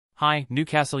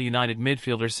Newcastle United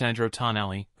midfielder Sandro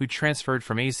Tonali, who transferred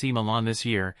from AC Milan this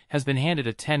year, has been handed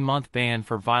a 10-month ban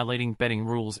for violating betting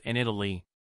rules in Italy.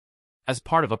 As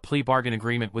part of a plea bargain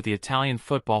agreement with the Italian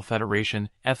Football Federation,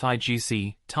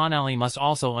 FIGC, Tonali must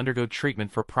also undergo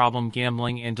treatment for problem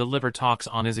gambling and deliver talks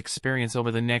on his experience over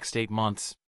the next 8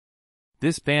 months.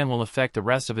 This ban will affect the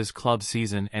rest of his club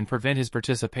season and prevent his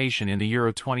participation in the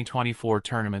Euro 2024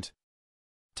 tournament.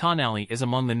 Tonali is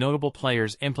among the notable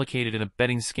players implicated in a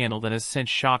betting scandal that has sent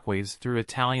shockwaves through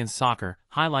Italian soccer,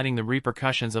 highlighting the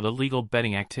repercussions of illegal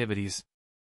betting activities.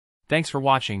 Thanks for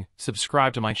watching,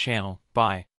 subscribe to my channel,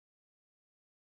 bye.